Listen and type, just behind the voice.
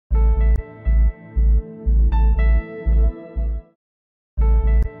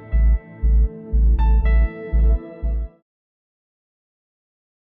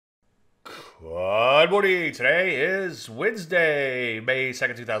buddy, today is Wednesday, May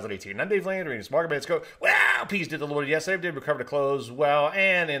 2nd, 2018. I'm Dave Landry, and it's Market Minutes Go. Well, peace did the Lord yesterday. Did recover to close well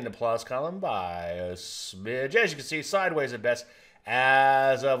and in the plus column by a smidge. As you can see, sideways at best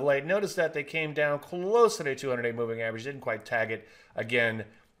as of late. Notice that they came down close to the 200-day moving average. Didn't quite tag it again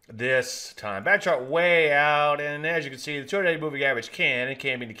this time. Back chart way out, and as you can see, the 200-day moving average can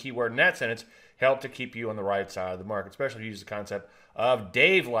be the keyword in that sentence, help to keep you on the right side of the market, especially if you use the concept of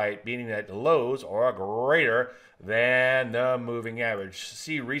Dave Light, meaning that lows are greater than the moving average.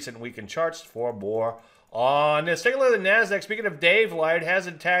 See recent weekend charts for more on this. Take a look at the NASDAQ. Speaking of Dave Light,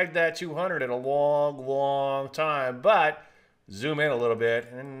 hasn't tagged that 200 in a long time, but zoom in a little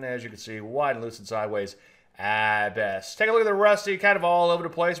bit, and as you can see, wide and loose and sideways at best. Take a look at the Rusty, kind of all over the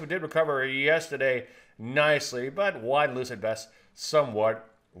place. We did recover yesterday nicely, but wide and loose at best, somewhat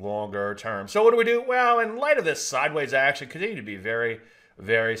longer term. So what do we do? Well, in light of this sideways action, continue to be very,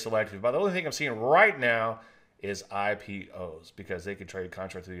 very selective. But the only thing I'm seeing right now is IPOs because they can trade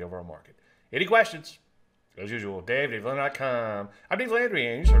contrary to the overall market. Any questions? As usual, Dave, DaveLandry.com. I'm Dave Landry,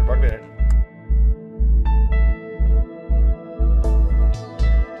 and you're sort of Market Minute.